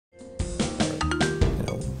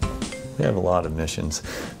We have a lot of missions,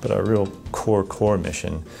 but our real core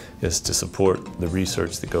mission is to support the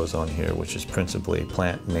research that goes on here, which is principally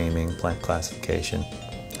plant naming, plant classification,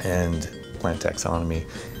 and plant taxonomy.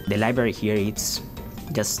 The library here, it's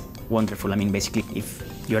just wonderful. I mean, basically, if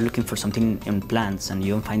you're looking for something in plants and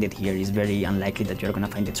you don't find it here, it's very unlikely that you're going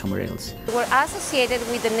to find it somewhere else. We're associated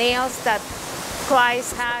with the nails that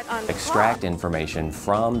Christ had on the Extract cross. information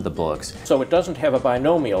from the books. So it doesn't have a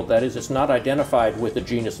binomial, that is, it's not identified with the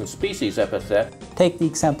genus and species epithet. Take the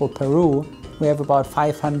example Peru. We have about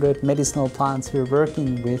 500 medicinal plants we're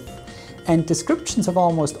working with, and descriptions of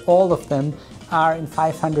almost all of them are in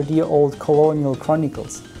 500-year-old colonial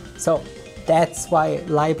chronicles. So that's why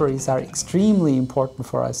libraries are extremely important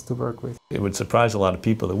for us to work with. It would surprise a lot of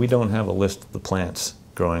people that we don't have a list of the plants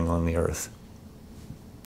growing on the earth.